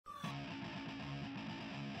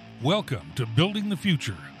Welcome to Building the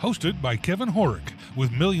Future, hosted by Kevin Horick.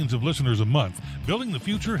 With millions of listeners a month, Building the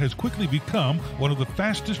Future has quickly become one of the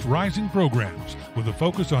fastest rising programs, with a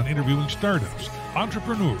focus on interviewing startups,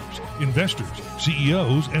 entrepreneurs, investors,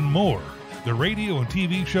 CEOs, and more. The radio and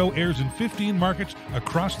TV show airs in 15 markets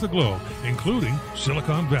across the globe, including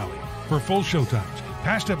Silicon Valley. For full showtimes,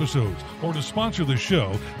 past episodes, or to sponsor the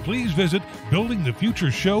show, please visit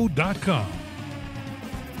buildingthefutureshow.com.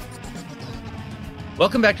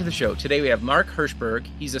 Welcome back to the show. Today we have Mark Herschberg.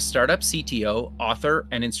 He's a startup CTO, author,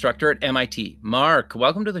 and instructor at MIT. Mark,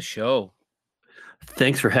 welcome to the show.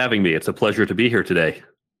 Thanks for having me. It's a pleasure to be here today.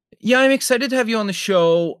 Yeah, I'm excited to have you on the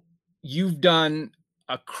show. You've done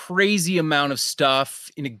a crazy amount of stuff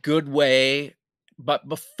in a good way. But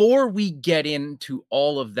before we get into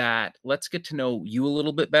all of that, let's get to know you a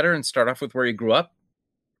little bit better and start off with where you grew up.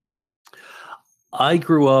 I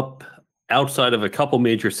grew up outside of a couple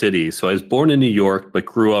major cities. So I was born in New York, but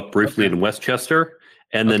grew up briefly in Westchester,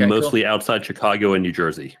 and then mostly outside Chicago and New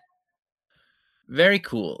Jersey. Very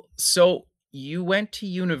cool. So you went to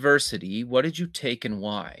university. What did you take and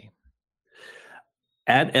why?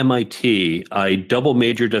 At MIT, I double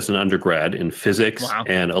majored as an undergrad in physics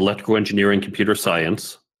and electrical engineering, computer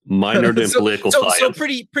science, minored in political science. So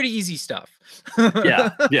pretty easy stuff.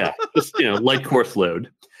 yeah. Just, light course load.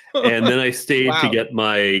 And then I stayed to get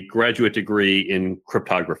my graduate degree in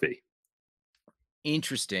cryptography.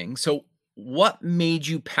 Interesting. So what made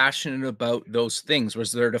you passionate about those things?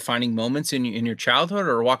 Was there defining moments in your childhood,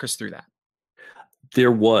 or walk us through that?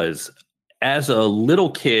 There was. As a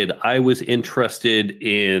little kid, I was interested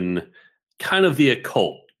in kind of the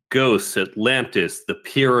occult, ghosts, Atlantis, the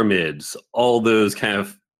pyramids, all those kind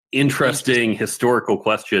of interesting historical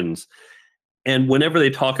questions. And whenever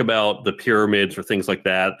they talk about the pyramids or things like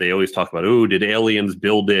that, they always talk about, oh, did aliens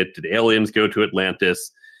build it? Did aliens go to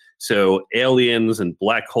Atlantis? So aliens and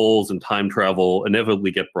black holes and time travel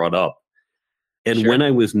inevitably get brought up. And when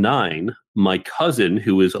I was 9, my cousin,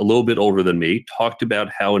 who was a little bit older than me, talked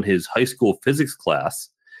about how in his high school physics class,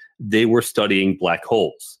 they were studying black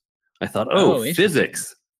holes. I thought, oh,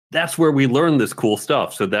 physics, that's where we learn this cool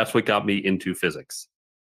stuff. So that's what got me into physics.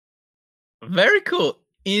 Very cool.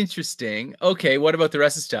 Interesting. Okay, what about the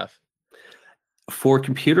rest of the stuff? For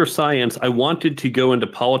computer science, I wanted to go into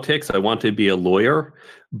politics. I wanted to be a lawyer.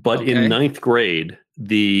 But in 9th grade,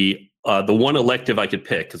 the one elective I could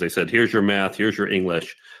pick, because I said, here's your math, here's your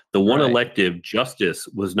English. The one elective, justice,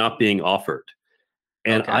 was not being offered.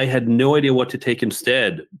 And I had no idea what to take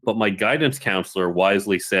instead. But my guidance counselor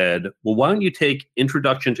wisely said, well, why don't you take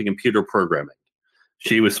Introduction to Computer Programming?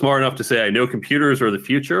 She was smart enough to say, I know computers are the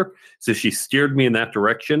future. So she steered me in that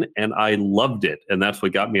direction, and I loved it. And that's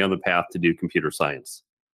what got me on the path to do computer science.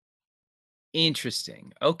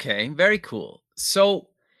 Interesting. Okay, very cool. So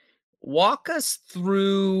walk us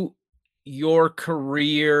through your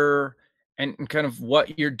career and kind of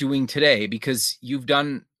what you're doing today, because you've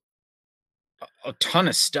done a ton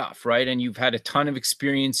of stuff, right? And you've had a ton of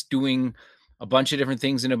experience doing a bunch of different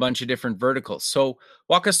things in a bunch of different verticals. So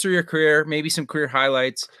walk us through your career, maybe some career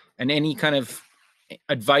highlights, and any kind of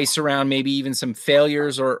advice around maybe even some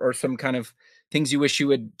failures or some kind of things you wish you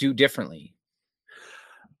would do differently.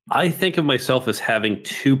 I think of myself as having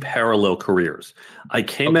 2 parallel careers. I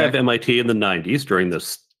came out of MIT in the 90s during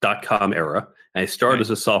the .com era. And I started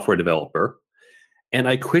as a software developer. And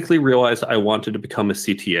I quickly realized I wanted to become a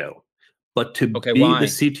CTO. But to be the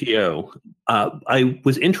CTO, I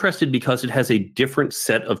was interested because it has a different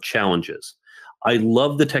set of challenges. I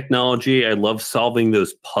love the technology. I love solving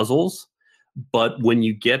those puzzles. But when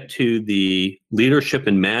you get to the leadership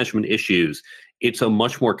and management issues, it's a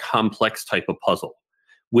much more complex type of puzzle.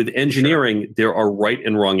 With engineering, there are right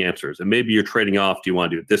and wrong answers. And maybe you're trading off, do you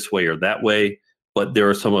want to do it this way or that way? But there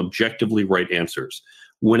are some objectively right answers.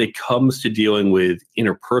 When it comes to dealing with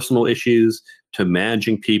interpersonal issues, to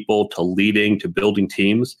managing people, to leading, to building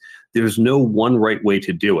teams, there's no one right way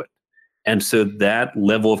to do it. And so that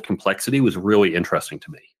level of complexity was really interesting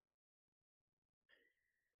to me.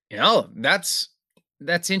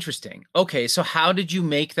 That's interesting. Okay, so how did you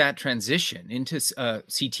make that transition into a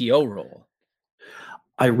CTO role?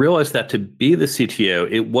 I realized that to be the CTO,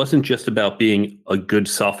 it wasn't just about being a good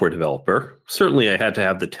software developer. Certainly, I had to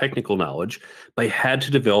have the technical knowledge, but I had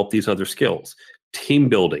to develop these other skills: team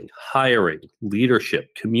building, hiring,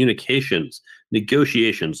 leadership, communications,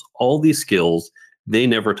 negotiations. All these skills, they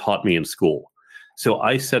never taught me in school. So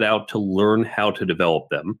I set out to learn how to develop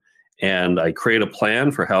them. And I create a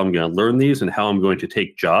plan for how I'm going to learn these and how I'm going to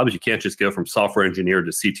take jobs. You can't just go from software engineer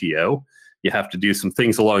to CTO. You have to do some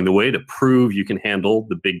things along the way to prove you can handle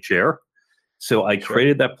the big chair. So I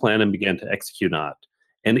created that plan and began to execute on it.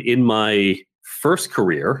 And in my first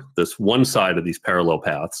career, this one side of these parallel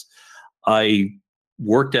paths, I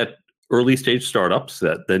worked at early stage startups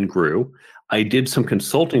that then grew. I did some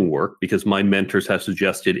consulting work because my mentors have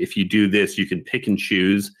suggested if you do this, you can pick and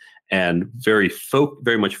choose and very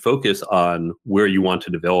much focus on where you want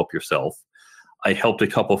to develop yourself. I helped a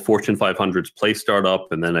couple of Fortune 500s play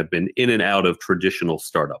startup, and then I've been in and out of traditional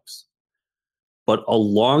startups. But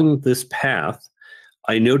along this path,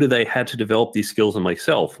 I noted I had to develop these skills in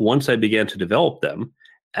myself. Once I began to develop them,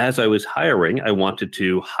 as I was hiring, I wanted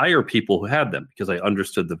to hire people who had them because I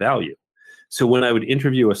understood the value. So when I would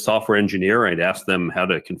interview a software engineer, I'd ask them how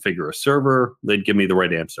to configure a server. They'd give me the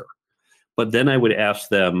right answer. But then I would ask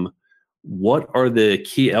them, what are the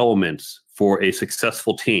key elements for a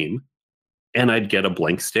successful team? And I'd get a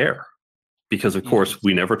blank stare because, of course,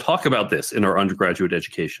 we never talk about this in our undergraduate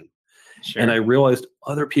education. Sure. And I realized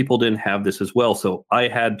other people didn't have this as well. So I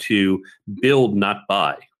had to build, not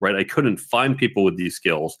buy, right? I couldn't find people with these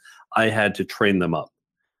skills. I had to train them up.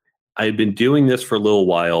 I had been doing this for a little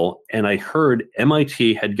while, and I heard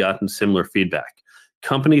MIT had gotten similar feedback.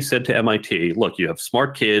 Companies said to MIT, look, you have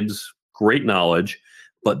smart kids, great knowledge,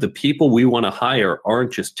 but the people we want to hire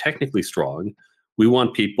aren't just technically strong. We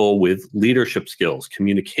want people with leadership skills,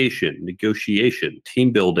 communication, negotiation,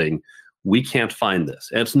 team building. We can't find this.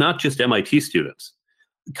 And it's not just MIT students.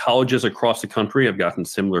 Colleges across the country have gotten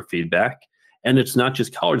similar feedback. And it's not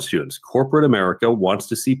just college students. Corporate America wants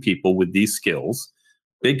to see people with these skills.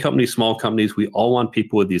 Big companies, small companies, we all want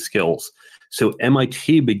people with these skills. So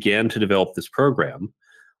MIT began to develop this program.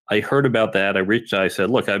 I heard about that. I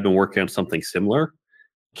said, look, I've been working on something similar.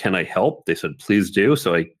 Can I help? They said, please do.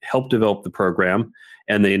 So I helped develop the program,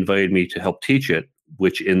 and they invited me to help teach it,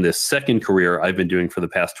 which in this second career I've been doing for the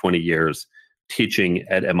past 20 years, teaching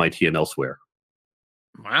at MIT and elsewhere.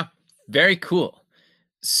 Wow, very cool.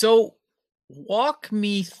 So walk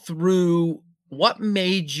me through what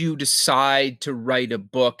made you decide to write a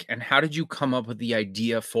book, and how did you come up with the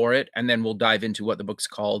idea for it? And then we'll dive into what the book's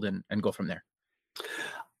called and go from there.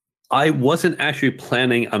 I wasn't actually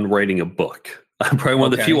planning on writing a book. I'm probably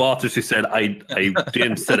one of the few authors who said I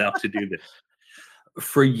didn't set out to do this.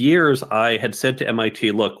 For years, I had said to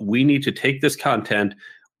MIT, look, we need to take this content,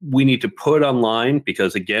 we need to put it online,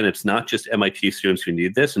 because again, it's not just MIT students who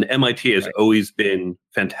need this. And MIT has always been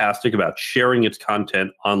fantastic about sharing its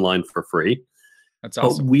content online for free. That's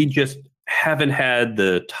awesome. But we just haven't had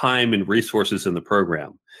the time and resources in the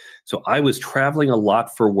program. So I was traveling a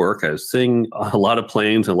lot for work. I was seeing a lot of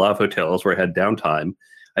planes and a lot of hotels where I had downtime.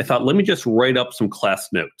 I thought, let me just write up some class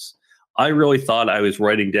notes. I really thought I was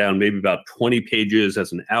writing down maybe about 20 pages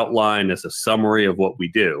as an outline, as a summary of what we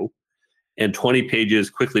do. And 20 pages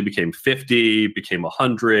quickly became 50, became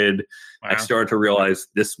 100. Wow. I started to realize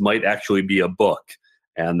this might actually be a book.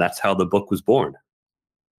 And that's how the book was born.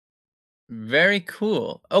 Very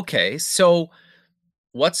cool. Okay, so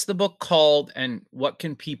what's the book called, and what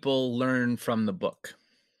can people learn from the book?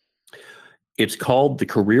 It's called The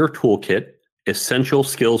Career Toolkit, Essential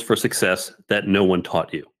Skills for Success That No One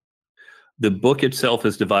Taught You. The book itself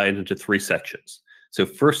is divided into 3 sections. So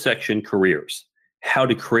first section, careers, how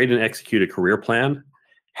to create and execute a career plan,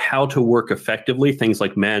 how to work effectively, things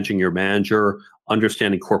like managing your manager,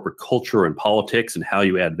 understanding corporate culture and politics and how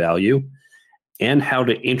you add value, and how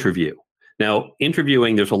to interview. Now,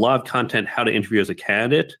 interviewing, there's a lot of content, how to interview as a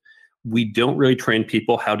candidate. We don't really train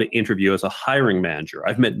people how to interview as a hiring manager.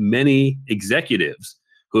 I've met many executives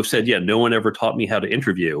who have said, yeah, no one ever taught me how to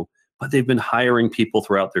interview, but they've been hiring people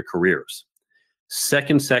throughout their careers.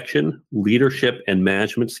 Second section, leadership and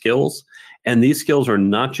management skills. And these skills are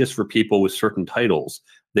not just for people with certain titles.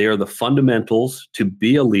 They are the fundamentals to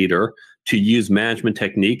be a leader, to use management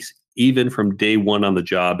techniques, even from day one on the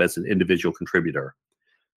job as an individual contributor.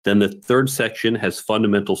 Then the third section has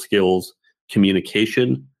fundamental skills,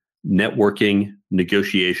 communication, networking,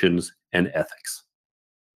 negotiations, and ethics.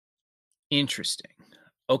 Interesting.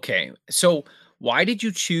 Okay, so why did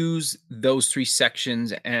you choose those 3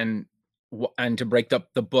 sections and to break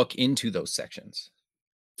up the book into those sections?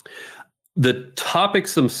 The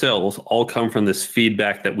topics themselves all come from this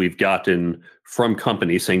feedback that we've gotten from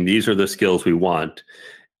companies saying these are the skills we want.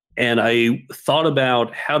 And I thought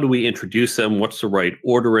about how do we introduce them? What's the right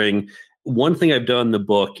ordering? One thing I've done in the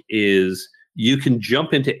book is you can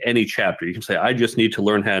jump into any chapter. You can say, I just need to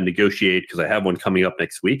learn how to negotiate because I have one coming up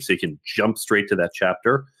next week. So you can jump straight to that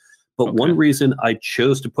chapter. But one reason I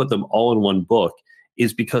chose to put them all in one book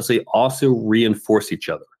is because they also reinforce each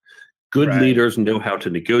other. Good leaders know how to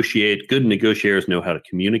negotiate. Good negotiators know how to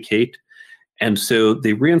communicate. And so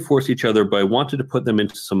they reinforce each other, but I wanted to put them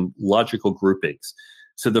into some logical groupings.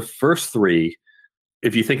 So the first 3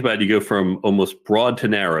 if you think about it, you go from almost broad to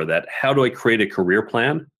narrow, that how do I create a career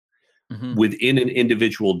plan within an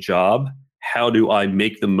individual job? How do I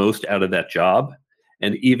make the most out of that job?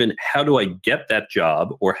 And even how do I get that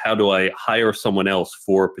job, or how do I hire someone else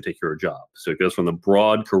for a particular job? So it goes from the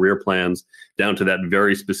broad career plans down to that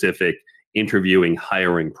very specific interviewing,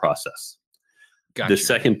 hiring process. Gotcha. The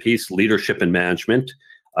second piece, leadership and management,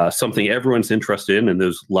 something everyone's interested in, and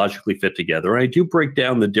those logically fit together. And I do break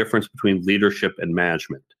down the difference between leadership and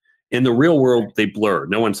management. In the real world, they blur.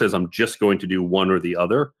 No one says I'm just going to do one or the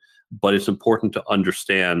other, but it's important to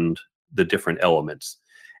understand the different elements.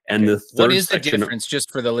 And the third what is the section, difference,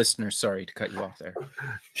 just for the listeners? Sorry to cut you off there.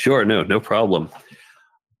 Sure, no problem.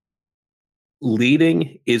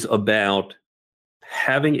 Leading is about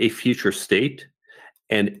having a future state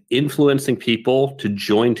and influencing people to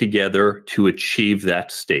join together to achieve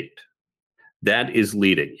that state. That is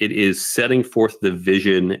leading. It is setting forth the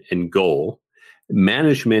vision and goal.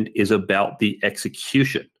 Management is about the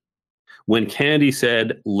execution. When Kennedy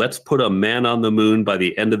said, let's put a man on the moon by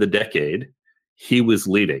the end of the decade, he was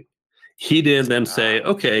leading. He didn't then say,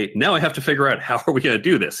 okay, now I have to figure out how are we going to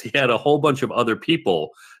do this? He had a whole bunch of other people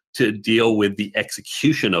to deal with the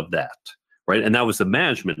execution of that, right? And that was the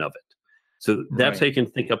management of it. So that's how you can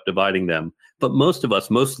think up dividing them. But most of us,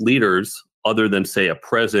 most leaders, other than say a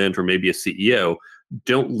president or maybe a CEO,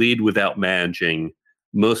 don't lead without managing.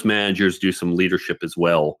 Most managers do some leadership as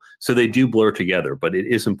well. So they do blur together, but it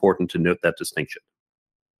is important to note that distinction.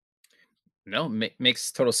 No,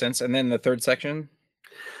 makes total sense. And then the third section?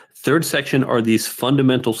 Third section are these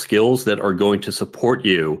fundamental skills that are going to support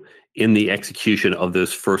you in the execution of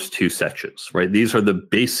those first two sections, right? These are the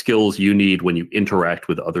base skills you need when you interact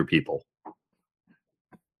with other people.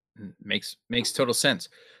 Makes total sense.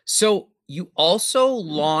 So you also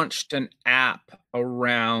launched an app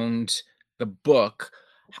around the book.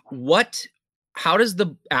 How does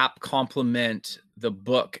the app complement the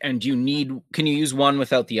book? And can you use one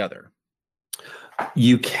without the other?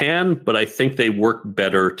 You can, but I think they work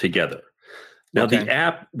better together. Now, the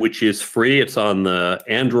app, which is free, it's on the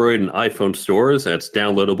Android and iPhone stores, and it's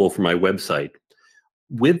downloadable from my website.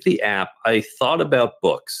 With the app, I thought about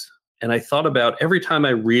books, and I thought about every time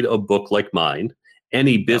I read a book like mine,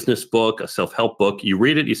 any business book, a self-help book, you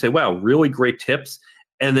read it, you say, wow, really great tips,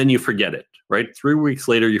 and then you forget it, right? 3 weeks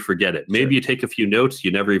later, you forget it. Maybe you take a few notes,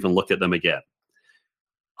 you never even look at them again.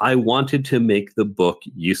 I wanted to make the book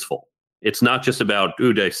useful. It's not just about,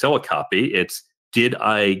 ooh, did I sell a copy? It's, did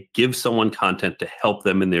I give someone content to help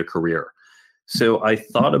them in their career? So I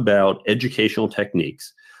thought about educational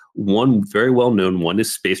techniques. One very well-known one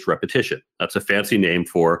is spaced repetition. That's a fancy name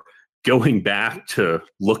for going back to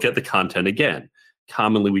look at the content again.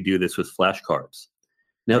 Commonly, we do this with flashcards.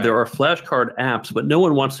 Now, there are flashcard apps, but no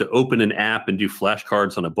one wants to open an app and do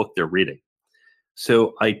flashcards on a book they're reading.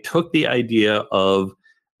 So I took the idea of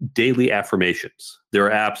daily affirmations. There are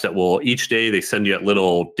apps that will, each day they send you a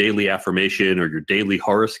little daily affirmation or your daily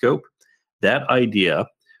horoscope. That idea,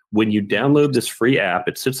 when you download this free app,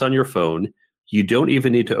 it sits on your phone. You don't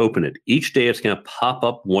even need to open it. Each day it's going to pop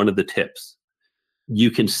up one of the tips. You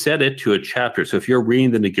can set it to a chapter. So if you're reading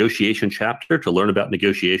the negotiation chapter to learn about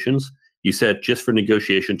negotiations, you set just for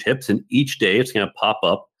negotiation tips, and each day it's going to pop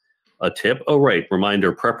up a tip. Oh, right,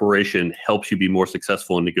 reminder, preparation helps you be more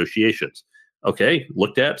successful in negotiations. Okay,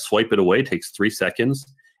 looked at, swipe it away, takes 3 seconds,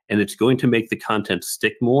 and it's going to make the content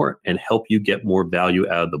stick more and help you get more value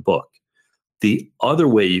out of the book. The other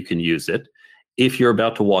way you can use it, if you're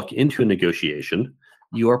about to walk into a negotiation,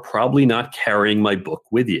 you are probably not carrying my book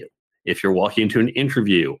with you. If you're walking into an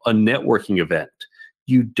interview, a networking event,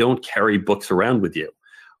 you don't carry books around with you.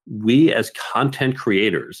 We as content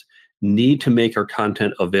creators need to make our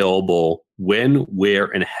content available when, where,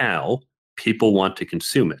 and how people want to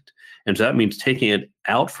consume it. And so that means taking it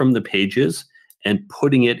out from the pages and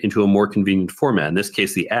putting it into a more convenient format, in this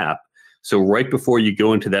case, the app. So right before you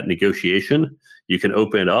go into that negotiation, you can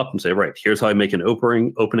open it up and say, right, here's how I make an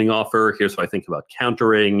opening offer. Here's how I think about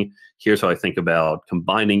countering. Here's how I think about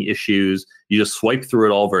combining issues. You just swipe through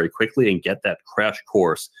it all very quickly and get that crash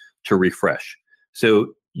course to refresh.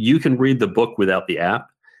 So you can read the book without the app.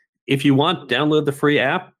 If you want, download the free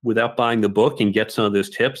app without buying the book and get some of those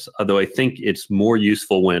tips, although I think it's more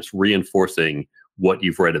useful when it's reinforcing what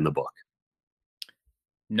you've read in the book.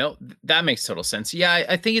 No, that makes total sense. Yeah,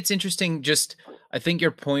 I think it's interesting. I think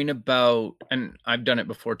your point about, and I've done it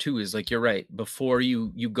before too, is like, you're right. Before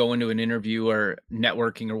you go into an interview or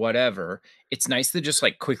networking or whatever, it's nice to just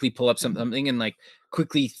like quickly pull up something and like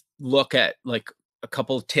quickly look at like a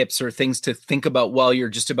couple of tips or things to think about while you're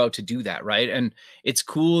just about to do that, right? And it's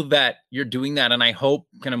cool that you're doing that. And I hope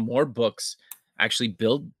kind of more books actually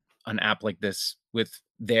build an app like this with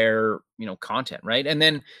their, content, right? And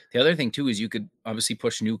then the other thing too is you could obviously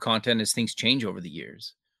push new content as things change over the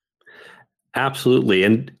years. Absolutely.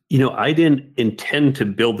 And, I didn't intend to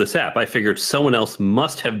build this app. I figured someone else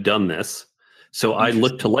must have done this. So I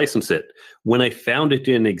looked to license it. When I found it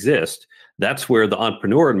didn't exist, that's where the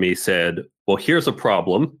entrepreneur in me said, well, here's a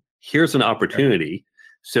problem. Here's an opportunity.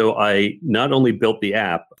 So I not only built the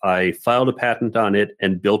app, I filed a patent on it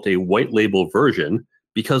and built a white label version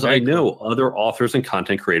because I know other authors and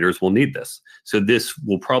content creators will need this. So this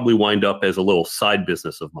will probably wind up as a little side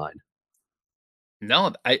business of mine.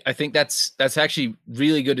 No, I think that's actually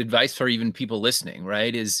really good advice for even people listening,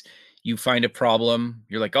 right? Is you find a problem,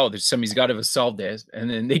 you're like, oh, there's somebody's got to have solved this, and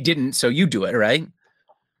then they didn't, so you do it, right?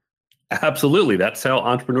 Absolutely. That's how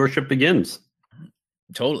entrepreneurship begins.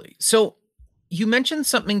 Totally. So you mentioned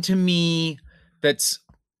something to me that's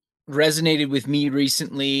resonated with me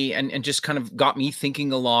recently and just kind of got me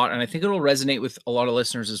thinking a lot. And I think it'll resonate with a lot of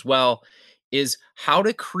listeners as well, is how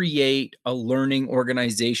to create a learning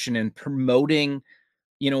organization and promoting,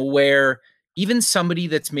 where even somebody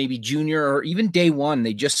that's maybe junior or even day one,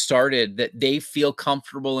 they just started, that they feel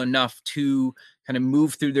comfortable enough to kind of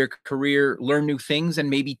move through their career, learn new things, and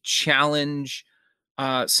maybe challenge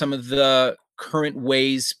some of the current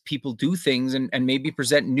ways people do things and maybe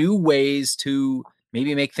present new ways to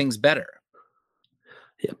maybe make things better.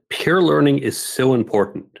 Yeah, peer learning is so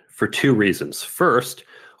important for two reasons. First,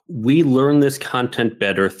 we learn this content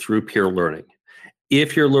better through peer learning.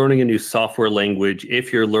 If you're learning a new software language,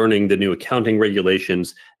 if you're learning the new accounting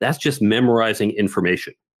regulations, that's just memorizing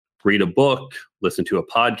information. Read a book, listen to a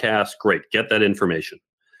podcast, great, get that information.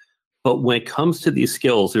 But when it comes to these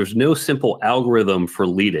skills, there's no simple algorithm for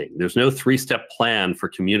leading. There's no three-step plan for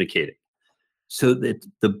communicating. So that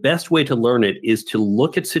the best way to learn it is to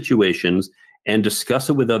look at situations and discuss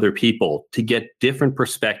it with other people to get different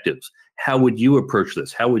perspectives. How would you approach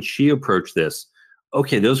this? How would she approach this?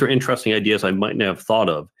 Okay, those are interesting ideas I might not have thought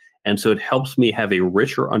of. And so it helps me have a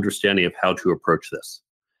richer understanding of how to approach this.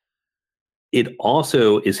 It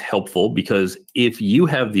also is helpful because if you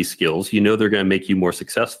have these skills, they're going to make you more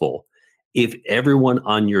successful. If everyone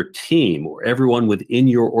on your team or everyone within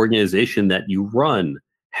your organization that you run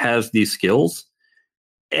has these skills,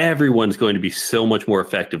 everyone's going to be so much more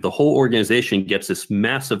effective. The whole organization gets this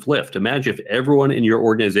massive lift. Imagine if everyone in your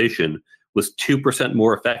organization was 2%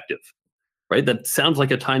 more effective, right? That sounds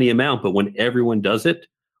like a tiny amount, but when everyone does it,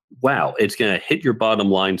 wow, it's going to hit your bottom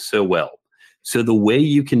line so well. So the way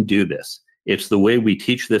you can do this, it's the way we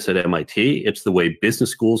teach this at MIT, it's the way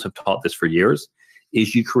business schools have taught this for years,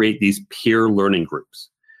 is you create these peer learning groups.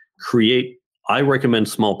 I recommend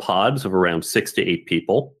small pods of around 6 to 8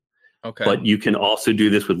 people. Okay. But you can also do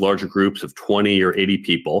this with larger groups of 20 or 80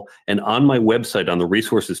 people. And on my website, on the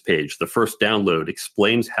resources page, the first download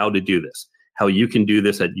explains how to do this, how you can do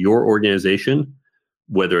this at your organization,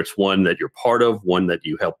 whether it's one that you're part of, one that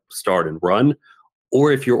you help start and run,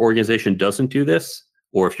 or if your organization doesn't do this,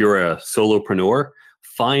 or if you're a solopreneur,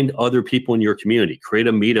 find other people in your community, create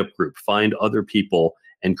a meetup group, find other people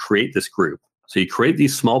and create this group. So you create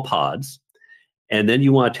these small pods. And then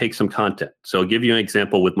you want to take some content. So I'll give you an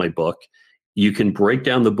example with my book. You can break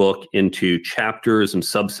down the book into chapters and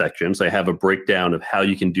subsections. I have a breakdown of how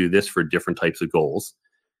you can do this for different types of goals.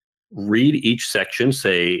 Read each section,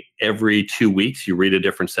 say every 2 weeks, you read a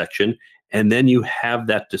different section, and then you have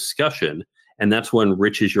that discussion, and that's what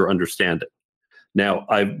enriches your understanding. Now,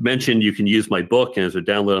 I've mentioned you can use my book and as a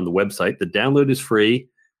download on the website. The download is free.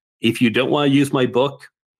 If you don't want to use my book,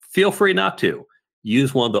 feel free not to.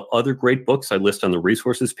 Use one of the other great books I list on the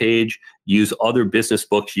resources page. Use other business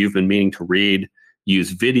books you've been meaning to read.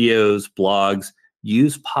 Use videos, blogs.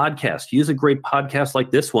 Use podcasts. Use a great podcast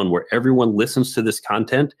like this one where everyone listens to this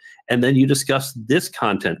content and then you discuss this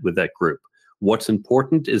content with that group. What's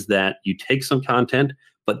important is that you take some content,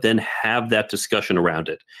 but then have that discussion around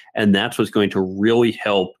it. And that's what's going to really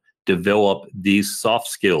help develop these soft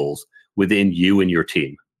skills within you and your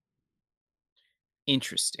team.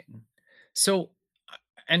 Interesting. So,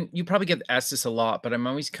 and you probably get asked this a lot, but I'm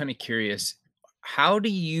always kind of curious. How do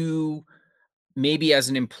you, maybe as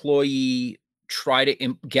an employee, try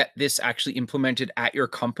to get this actually implemented at your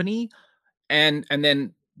company? And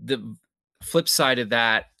then the flip side of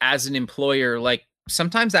that, as an employer, like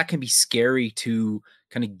sometimes that can be scary to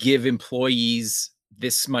kind of give employees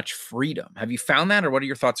this much freedom. Have you found that, or what are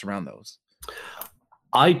your thoughts around those?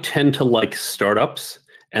 I tend to like startups.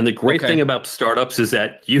 And the great thing about startups is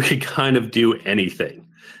that you can kind of do anything.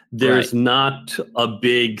 There's not a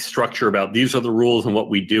big structure about these are the rules and what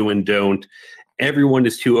we do and don't. Everyone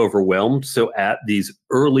is too overwhelmed. So at these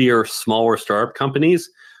earlier, smaller startup companies,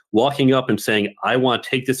 walking up and saying, I want to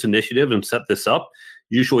take this initiative and set this up,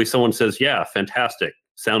 usually someone says, yeah, fantastic,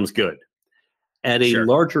 sounds good. At a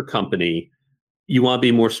larger company, you want to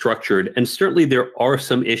be more structured. And certainly there are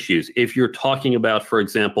some issues. If you're talking about, for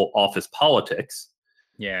example, office politics,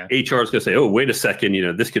 HR is going to say, oh, wait a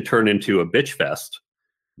second, this could turn into a bitch fest.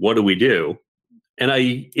 What do we do? And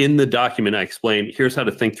in the document, I explain, here's how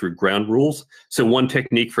to think through ground rules. So one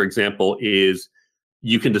technique, for example, is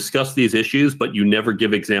you can discuss these issues, but you never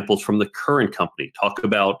give examples from the current company. Talk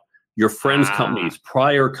about your friends' companies,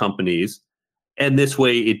 prior companies, and this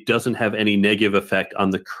way it doesn't have any negative effect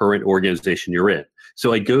on the current organization you're in.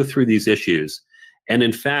 So I go through these issues. And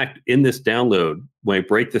in fact, in this download, when I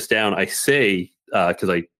break this down, I say, because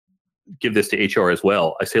I give this to HR as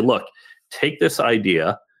well, I say, look, take this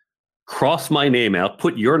idea, cross my name out,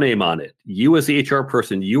 put your name on it. You as the HR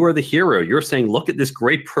person, you are the hero. You're saying, look at this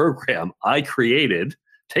great program I created.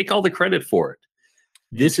 Take all the credit for it.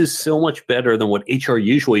 This is so much better than what HR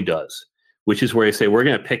usually does, which is where I say, we're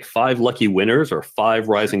going to pick 5 lucky winners or 5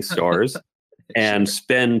 rising stars and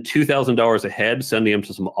spend $2,000 a head sending them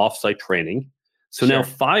to some offsite training. So now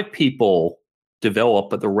 5 people develop,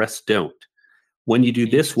 but the rest don't. When you do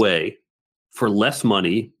this way, for less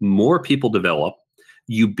money, more people develop.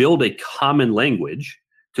 You build a common language,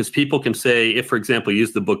 because people can say, if, for example, you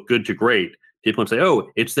use the book Good to Great, people can say, oh,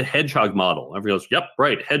 it's the hedgehog model. Everyone goes, yep,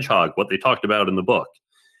 right, hedgehog, what they talked about in the book.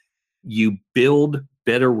 You build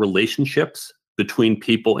better relationships between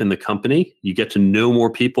people in the company. You get to know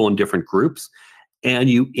more people in different groups, and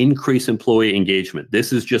you increase employee engagement.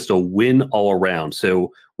 This is just a win all around.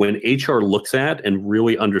 So when HR looks at and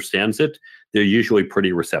really understands it, they're usually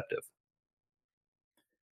pretty receptive.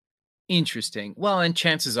 Interesting. Well, and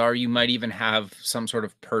chances are you might even have some sort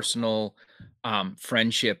of personal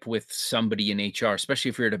friendship with somebody in HR, especially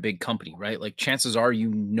if you're at a big company, right? Like chances are,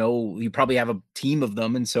 you probably have a team of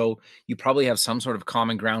them. And so you probably have some sort of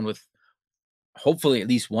common ground with hopefully at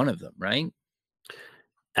least one of them, right?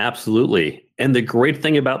 Absolutely. And the great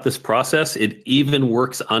thing about this process, it even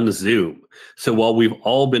works on Zoom. So while we've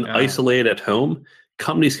all been isolated at home,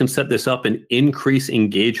 companies can set this up and increase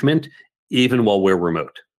engagement even while we're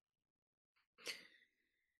remote.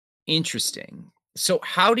 Interesting. So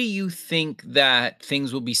how do you think that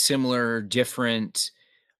things will be similar or different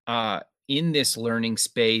in this learning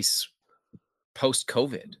space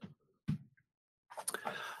post-COVID?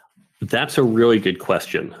 That's a really good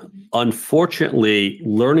question. Unfortunately,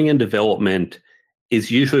 learning and development is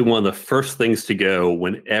usually one of the first things to go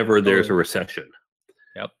whenever there's a recession.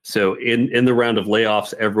 So in the round of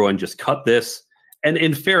layoffs, everyone just cut this. And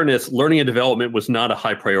in fairness, learning and development was not a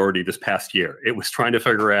high priority this past year. It was trying to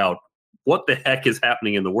figure out what the heck is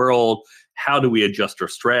happening in the world? How do we adjust our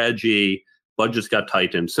strategy? Budgets got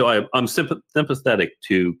tightened. So I'm sympathetic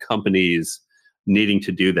to companies needing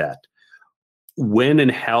to do that. When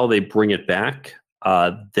and how they bring it back,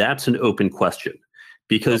 that's an open question.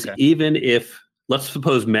 Because even if, let's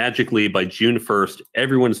suppose magically by June 1st,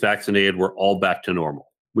 everyone's vaccinated, we're all back to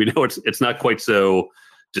normal. We know it's not quite so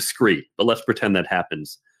discrete, but let's pretend that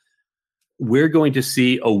happens. We're going to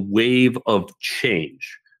see a wave of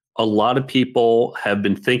change. A lot of people have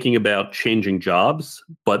been thinking about changing jobs,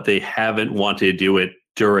 but they haven't wanted to do it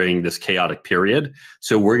during this chaotic period.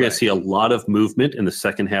 So we're going to see a lot of movement in the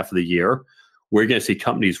second half of the year. We're going to see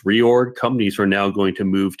companies reorg. Companies are now going to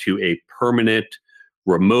move to a permanent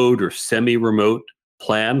remote or semi-remote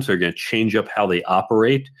plans. They're going to change up how they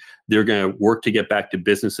operate. They're going to work to get back to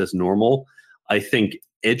business as normal. I think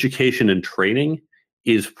education and training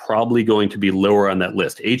is probably going to be lower on that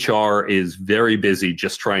list. HR is very busy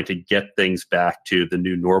just trying to get things back to the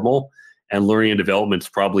new normal, and learning and development is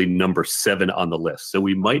probably number 7 on the list. So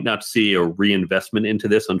we might not see a reinvestment into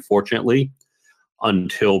this, unfortunately,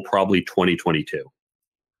 until probably 2022.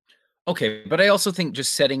 Okay, but I also think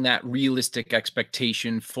just setting that realistic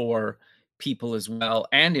expectation for people as well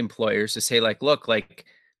and employers to say like, look, like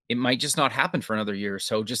it might just not happen for another year or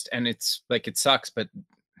so, and it's like, it sucks, but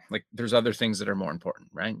like there's other things that are more important,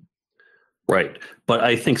 right? Right. But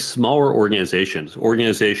I think smaller organizations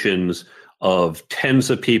of tens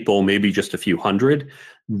of people, maybe just a few hundred,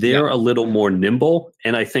 they're a little more nimble.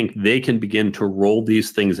 And I think they can begin to roll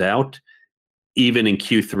these things out even in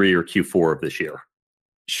Q3 or Q4 of this year.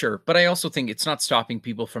 Sure. But I also think it's not stopping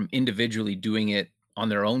people from individually doing it on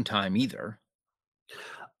their own time either.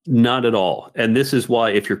 Not at all. And this is why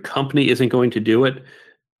if your company isn't going to do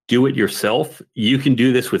it yourself. You can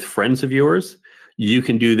do this with friends of yours. You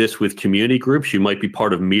can do this with community groups. You might be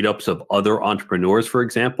part of meetups of other entrepreneurs, for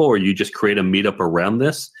example, or you just create a meetup around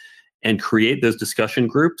this and create those discussion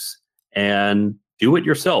groups and do it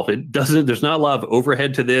yourself. There's not a lot of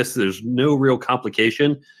overhead to this. There's no real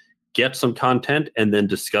complication. get some content, and then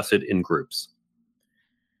discuss it in groups.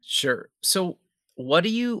 Sure. So what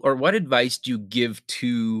advice do you give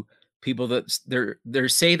to people that they're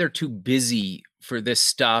say they're too busy for this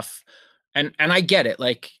stuff? And I get it.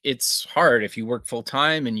 Like it's hard if you work full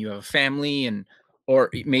time and you have a family or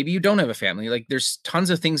maybe you don't have a family. Like there's tons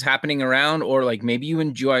of things happening around, or like maybe you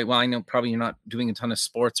enjoy, well, I know probably you're not doing a ton of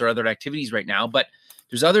sports or other activities right now, but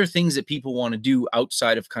there's other things that people want to do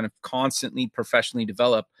outside of kind of constantly professionally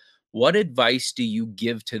develop. What advice do you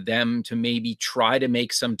give to them to maybe try to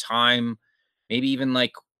make some time, maybe even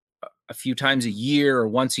like a few times a year or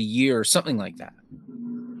once a year or something like that?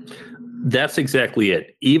 That's exactly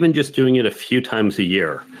it. Even just doing it a few times a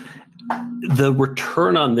year, the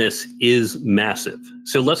return on this is massive.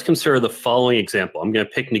 So let's consider the following example. I'm going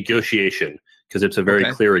to pick negotiation because it's a very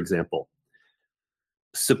clear example.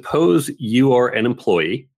 Suppose you are an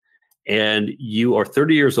employee and you are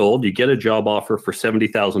 30 years old, you get a job offer for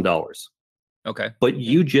 $70,000. Okay. But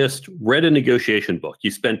you just read a negotiation book.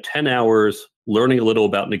 You spent 10 hours learning a little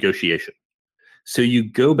about negotiation. So you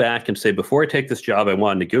go back and say, before I take this job, I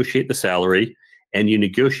want to negotiate the salary, and you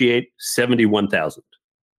negotiate $71,000.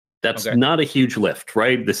 That's not a huge lift,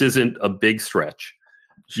 right? This isn't a big stretch.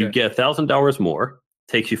 Sure. You get $1,000 more,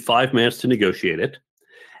 takes you 5 minutes to negotiate it.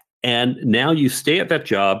 And now you stay at that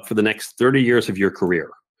job for the next 30 years of your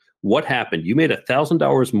career. What happened? You made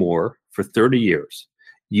 $1,000 more for 30 years.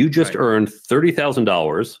 You just earned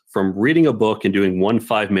 $30,000 from reading a book and doing one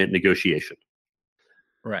 5-minute negotiation.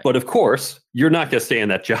 Right. But of course, you're not going to stay in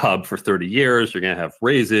that job for 30 years. You're going to have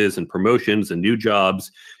raises and promotions and new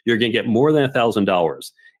jobs. You're going to get more than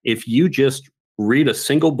 $1,000. If you just read a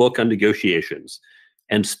single book on negotiations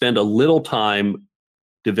and spend a little time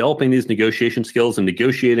developing these negotiation skills and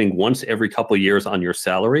negotiating once every couple of years on your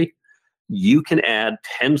salary, you can add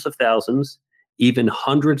tens of thousands, even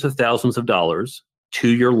hundreds of thousands of dollars to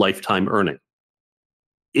your lifetime earning.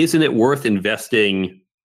 Isn't it worth investing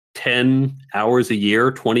 10 hours a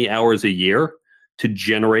year, 20 hours a year to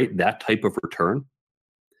generate that type of return?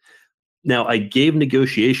 Now, I gave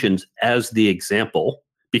negotiations as the example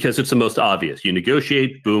because it's the most obvious. You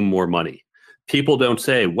negotiate, boom, more money. People don't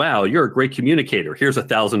say, wow, you're a great communicator. Here's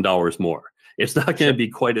 $1,000 more. It's not going to be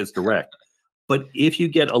quite as direct. But if you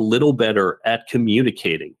get a little better at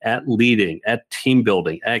communicating, at leading, at team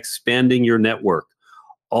building, at expanding your network,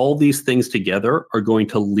 all these things together are going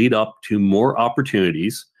to lead up to more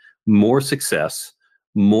opportunities, more success,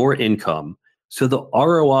 more income. So the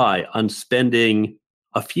ROI on spending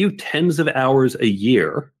a few tens of hours a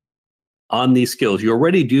year on these skills, you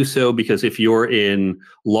already do so because if you're in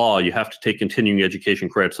law, you have to take continuing education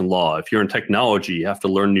credits in law. If you're in technology, you have to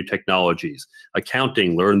learn new technologies.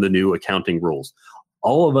 Accounting, learn the new accounting rules.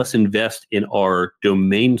 All of us invest in our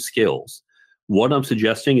domain skills. What I'm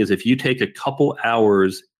suggesting is if you take a couple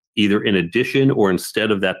hours either in addition or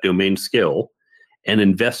instead of that domain skill and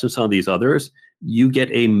invest in some of these others, you get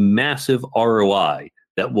a massive ROI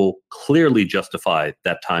that will clearly justify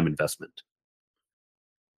that time investment.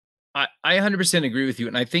 I 100% agree with you.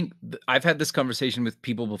 And I think I've had this conversation with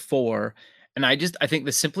people before. And I think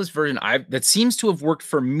the simplest version that seems to have worked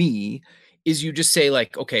for me is you just say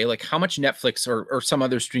like, okay, like how much Netflix or some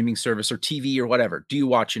other streaming service or TV or whatever do you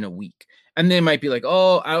watch in a week? And they might be like,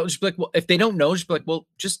 oh, I'll just be like, well, if they don't know, just be like, well,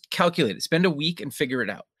 just calculate it, spend a week and figure it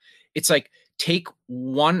out. It's like, take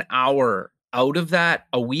 1 hour out of that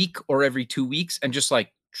a week or every 2 weeks and just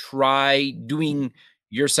like try doing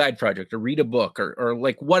your side project or read a book or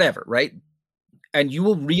like whatever, right? And you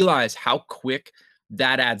will realize how quick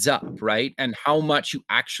that adds up, right? And how much you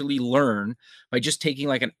actually learn by just taking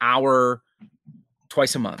like an hour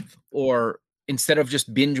twice a month, or instead of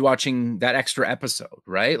just binge watching that extra episode,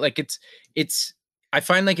 right? Like I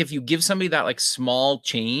find like if you give somebody that like small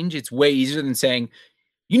change, it's way easier than saying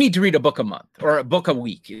you need to read a book a month or a book a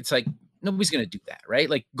week. It's like, nobody's going to do that, right?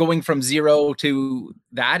 Like going from 0 to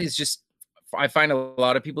that is just, I find a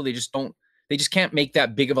lot of people, they just can't make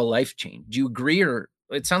that big of a life change. Do you agree? Or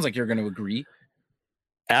it sounds like you're going to agree.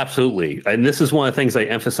 Absolutely. And this is one of the things I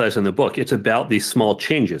emphasize in the book. It's about these small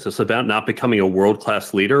changes. It's about not becoming a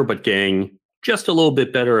world-class leader, but getting just a little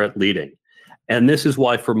bit better at leading. And this is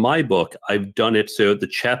why for my book, I've done it so the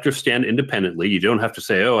chapters stand independently. You don't have to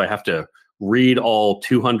say, oh, I have to read all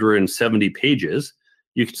 270 pages.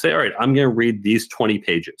 You can say, all right, I'm going to read these 20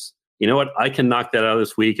 pages. You know what? I can knock that out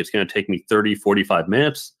this week. It's going to take me 30, 45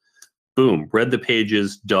 minutes. Boom, read the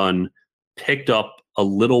pages, done, picked up a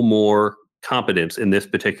little more competence in this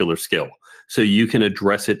particular skill. So you can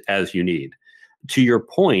address it as you need. To your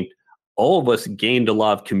point, all of us gained a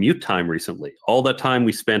lot of commute time recently. All that time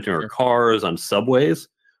we spent in our cars, on subways,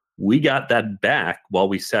 we got that back while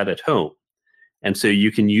we sat at home. And so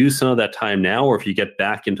you can use some of that time now, or if you get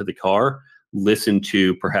back into the car, listen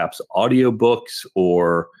to perhaps audiobooks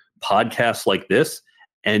or podcasts like this,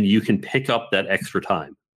 and you can pick up that extra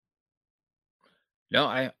time. No,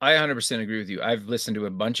 I 100% agree with you. I've listened to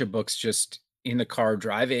a bunch of books just in the car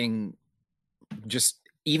driving, just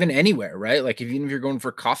even anywhere, right? Like even if you're going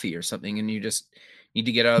for coffee or something and you just need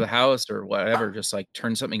to get out of the house or whatever, just like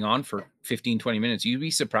turn something on for 15, 20 minutes. You'd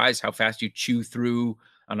be surprised how fast you chew through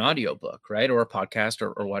an audiobook, right? Or a podcast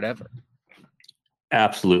or whatever.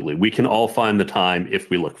 Absolutely. We can all find the time if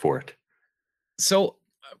we look for it. So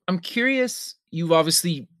I'm curious, you've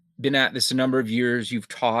obviously been at this a number of years, you've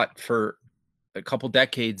taught for a couple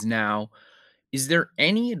decades now. Is there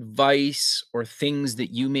any advice or things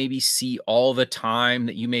that you maybe see all the time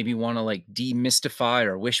that you maybe want to like demystify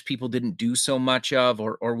or wish people didn't do so much of,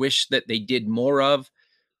 or wish that they did more of?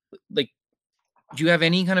 Like, do you have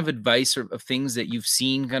any kind of advice or of things that you've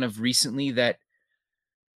seen kind of recently that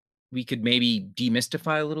we could maybe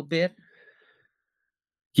demystify a little bit?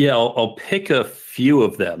 Yeah, I'll pick a few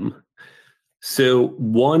of them. So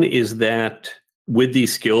one is that with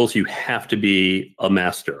these skills, you have to be a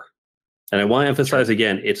master. And I want to emphasize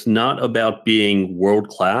again, it's not about being world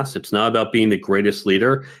class. It's not about being the greatest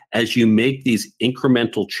leader. As you make these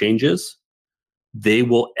incremental changes, they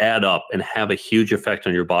will add up and have a huge effect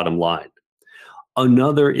on your bottom line.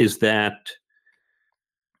 Another is that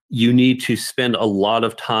you need to spend a lot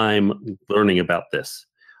of time learning about this.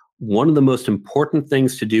 One of the most important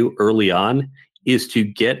things to do early on is to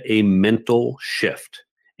get a mental shift,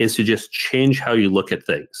 is to just change how you look at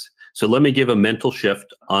things. So let me give a mental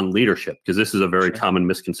shift on leadership, because this is a very common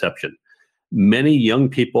misconception. Many young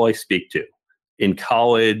people I speak to in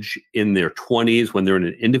college, in their 20s, when they're in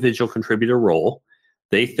an individual contributor role,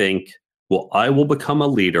 they think, well, I will become a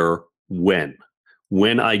leader when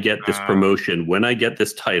I get this promotion, when I get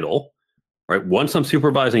this title, right? Once I'm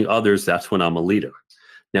supervising others, that's when I'm a leader.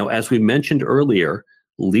 Now, as we mentioned earlier,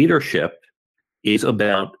 leadership is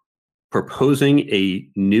about proposing a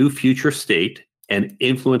new future state and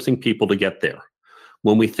influencing people to get there.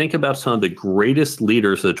 When we think about some of the greatest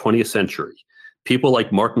leaders of the 20th century, people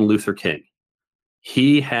like Martin Luther King,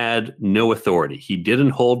 he had no authority. He didn't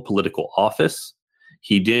hold political office.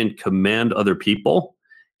 He didn't command other people.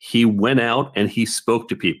 He went out and he spoke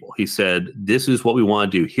to people. He said, this is what we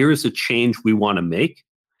want to do. Here's the change we want to make.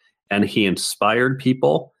 And he inspired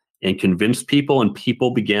people and convinced people, and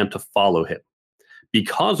people began to follow him.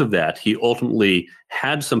 Because of that, he ultimately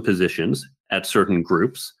had some positions at certain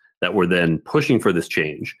groups that were then pushing for this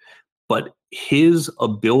change. But his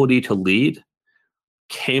ability to lead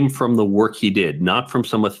came from the work he did, not from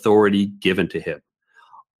some authority given to him.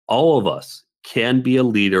 All of us can be a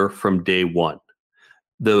leader from day one.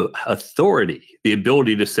 The authority, the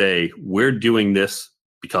ability to say, we're doing this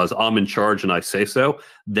because I'm in charge and I say so,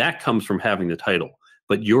 that comes from having the title.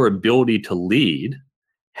 But your ability to lead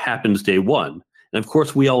happens day one. And of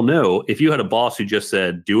course, we all know if you had a boss who just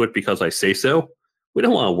said, do it because I say so, we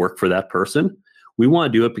don't want to work for that person. We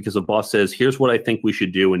want to do it because the boss says, here's what I think we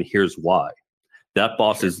should do and here's why. That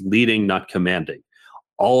boss is leading, not commanding.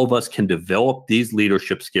 All of us can develop these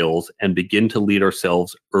leadership skills and begin to lead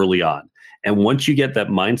ourselves early on. And once you get that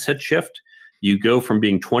mindset shift, you go from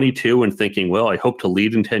being 22 and thinking, well, I hope to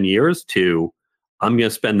lead in 10 years to I'm going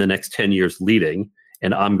to spend the next 10 years leading,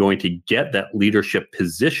 and I'm going to get that leadership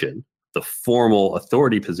position, the formal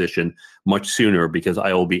authority position, much sooner because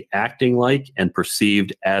I will be acting like and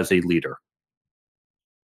perceived as a leader.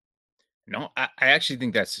 No, I actually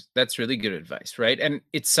think that's really good advice, right? And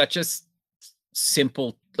it's such a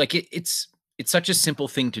simple, like it's such a simple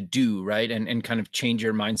thing to do, right? And kind of change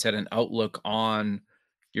your mindset and outlook on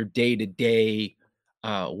your day-to-day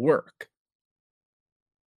work.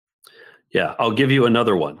 Yeah, I'll give you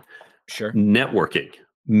another one. Sure. Networking.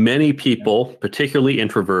 Many people, particularly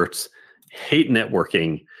introverts, hate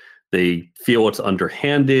networking. They feel it's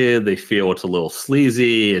underhanded. They feel it's a little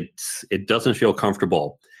sleazy. It doesn't feel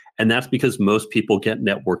comfortable. And that's because most people get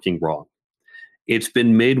networking wrong. It's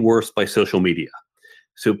been made worse by social media.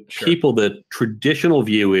 So people, the traditional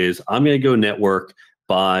view is, I'm going to go network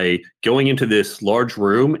by going into this large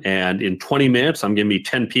room, and in 20 minutes, I'm going to meet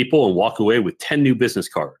 10 people and walk away with 10 new business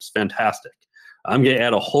cards. Fantastic. I'm going to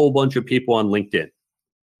add a whole bunch of people on LinkedIn.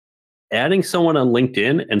 Adding someone on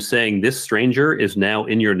LinkedIn and saying this stranger is now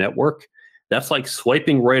in your network, that's like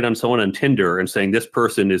swiping right on someone on Tinder and saying this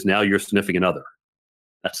person is now your significant other.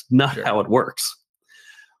 That's not how it works.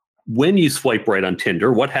 When you swipe right on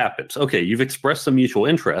Tinder, what happens? Okay, you've expressed some mutual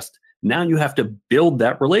interest. Now you have to build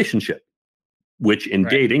that relationship, which in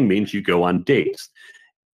dating means you go on dates.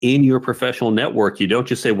 In your professional network, you don't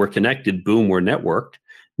just say we're connected, boom, we're networked.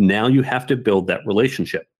 Now you have to build that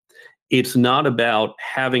relationship. It's not about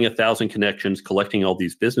having 1,000 connections, collecting all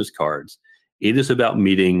these business cards. It is about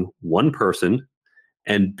meeting one person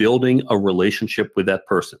and building a relationship with that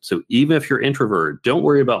person. So even if you're introverted, don't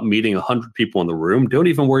worry about meeting 100 people in the room. Don't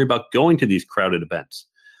even worry about going to these crowded events.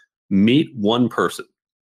 Meet one person.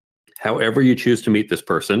 However you choose to meet this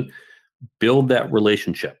person, build that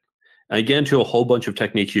relationship. Again, to a whole bunch of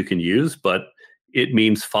techniques you can use, but it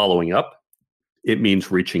means following up. It means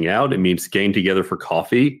reaching out. It means getting together for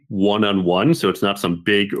coffee one-on-one. So it's not some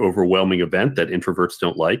big, overwhelming event that introverts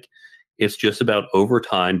don't like. It's just about over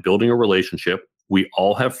time building a relationship. We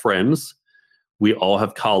all have friends. We all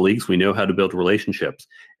have colleagues. We know how to build relationships.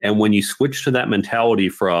 And when you switch to that mentality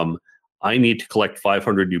from, I need to collect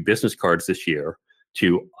 500 new business cards this year,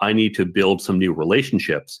 to I need to build some new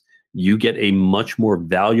relationships, you get a much more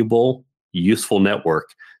valuable, useful network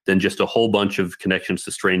than just a whole bunch of connections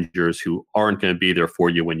to strangers who aren't going to be there for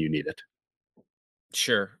you when you need it.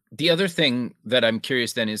 Sure. The other thing that I'm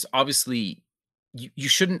curious then is, obviously you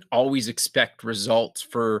shouldn't always expect results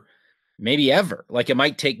for maybe ever. Like, it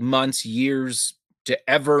might take months, years to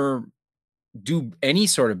ever do any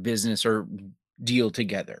sort of business or deal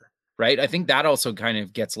together, right? I think that also kind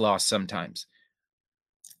of gets lost sometimes.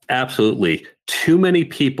 Absolutely. Too many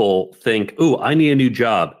people think, oh, I need a new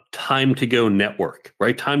job. Time to go network,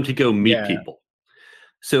 right? Time to go meet Yeah, people.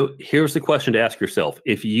 So here's the question to ask yourself.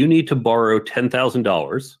 If you need to borrow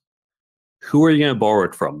 $10,000, who are you going to borrow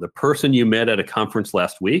it from? The person you met at a conference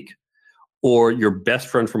last week, or your best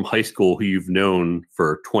friend from high school who you've known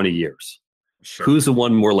for 20 years? sure. Who's the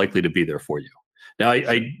one more likely to be there for you? Now,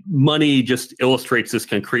 money just illustrates this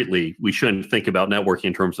concretely. We shouldn't think about networking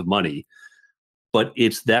in terms of money, but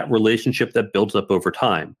it's that relationship that builds up over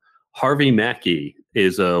time. Harvey Mackey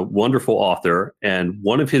is a wonderful author, and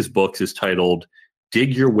one of his books is titled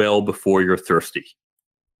Dig Your Well Before You're Thirsty.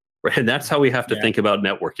 Right? And that's how we have to think about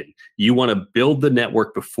networking. You want to build the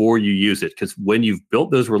network before you use it, because when you've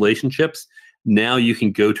built those relationships, now you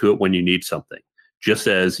can go to it when you need something. Just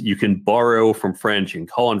as you can borrow from friends, you can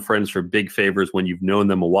call on friends for big favors when you've known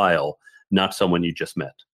them a while, not someone you just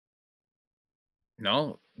met.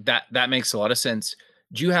 No, that makes a lot of sense.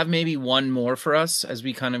 Do you have maybe one more for us as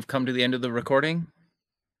we kind of come to the end of the recording?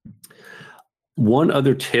 One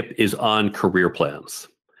other tip is on career plans.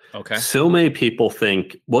 Okay. So many people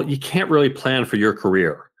think, well, you can't really plan for your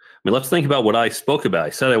career. I mean, let's think about what I spoke about. I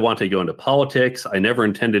said I wanted to go into politics. I never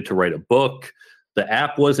intended to write a book. The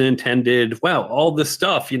app wasn't intended. Wow, all this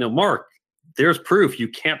stuff, Mark, there's proof you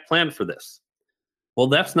can't plan for this. Well,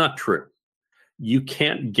 that's not true. You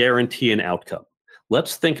can't guarantee an outcome.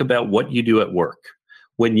 Let's think about what you do at work.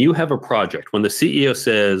 When you have a project, when the CEO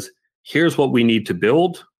says, here's what we need to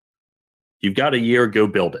build, you've got a year, go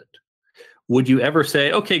build it. Would you ever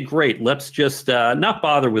say, okay, great, let's just not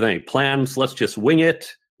bother with any plans. Let's just wing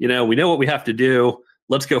it. We know what we have to do.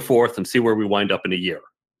 Let's go forth and see where we wind up in a year.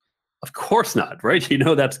 Of course not, right?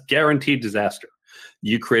 That's guaranteed disaster.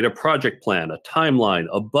 You create a project plan, a timeline,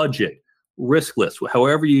 a budget, risk list,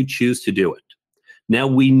 however you choose to do it. Now,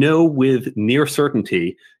 we know with near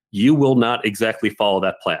certainty, you will not exactly follow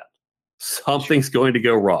that plan. Something's going to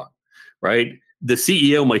go wrong, right? The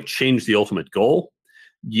CEO might change the ultimate goal.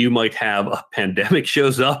 You might have a pandemic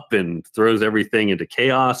shows up and throws everything into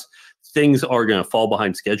chaos. Things are going to fall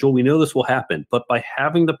behind schedule. We know this will happen. But by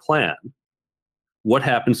having the plan, what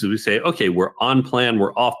happens is we say, okay, we're on plan,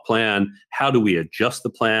 we're off plan. How do we adjust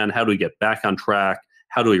the plan? How do we get back on track?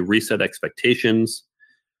 How do we reset expectations?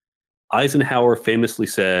 Eisenhower famously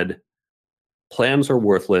said, plans are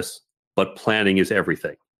worthless, but planning is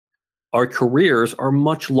everything. Our careers are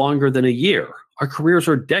much longer than a year. Our careers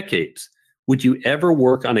are decades. Would you ever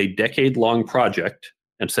work on a decade-long project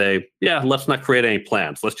and say, yeah, let's not create any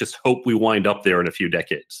plans. Let's just hope we wind up there in a few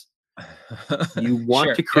decades? You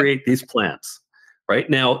want to create these plans, right?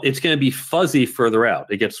 Now, it's going to be fuzzy further out.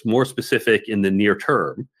 It gets more specific in the near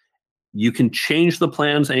term. You can change the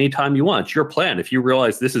plans anytime you want. It's your plan. If you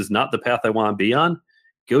realize this is not the path I want to be on,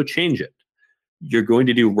 go change it. You're going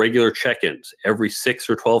to do regular check-ins every 6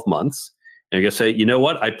 or 12 months. And you're going to say, you know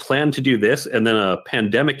what, I planned to do this, and then a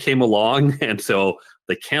pandemic came along, and so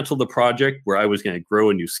they canceled the project where I was going to grow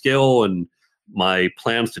a new skill, and my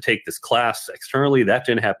plans to take this class externally, that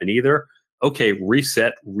didn't happen either. Okay,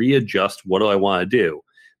 reset, readjust, what do I want to do?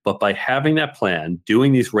 But by having that plan,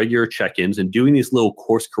 doing these regular check-ins, and doing these little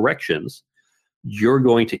course corrections, you're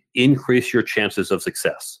going to increase your chances of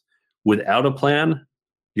success. Without a plan,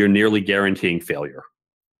 you're nearly guaranteeing failure.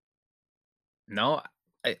 No,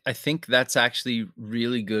 I think that's actually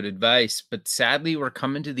really good advice, but sadly, we're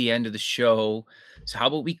coming to the end of the show. So how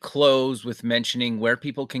about we close with mentioning where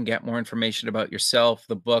people can get more information about yourself,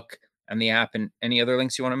 the book, and the app, and any other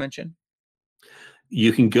links you want to mention?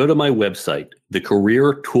 You can go to my website,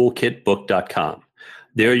 thecareertoolkitbook.com.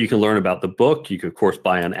 There you can learn about the book. You can, of course,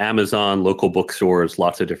 buy on Amazon, local bookstores,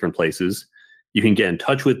 lots of different places. You can get in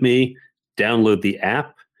touch with me, download the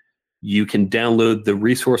app. You can download the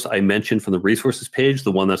resource I mentioned from the resources page,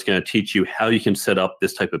 the one that's going to teach you how you can set up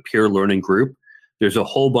this type of peer learning group. There's a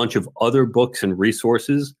whole bunch of other books and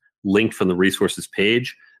resources linked from the resources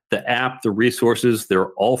page. The app, the resources,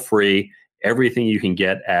 they're all free. Everything you can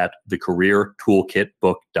get at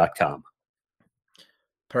thecareertoolkitbook.com.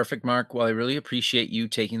 Perfect, Mark. Well, I really appreciate you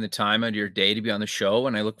taking the time out of your day to be on the show,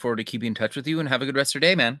 and I look forward to keeping in touch with you, and have a good rest of your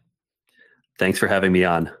day, man. Thanks for having me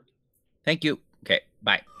on. Thank you. Okay,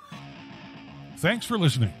 bye. Thanks for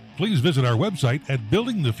listening. Please visit our website at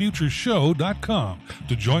buildingthefutureshow.com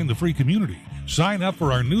to join the free community, sign up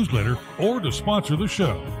for our newsletter, or to sponsor the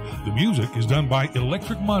show. The music is done by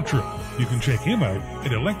Electric Mantra. You can check him out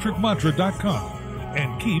at electricmantra.com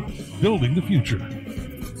and keep building the future.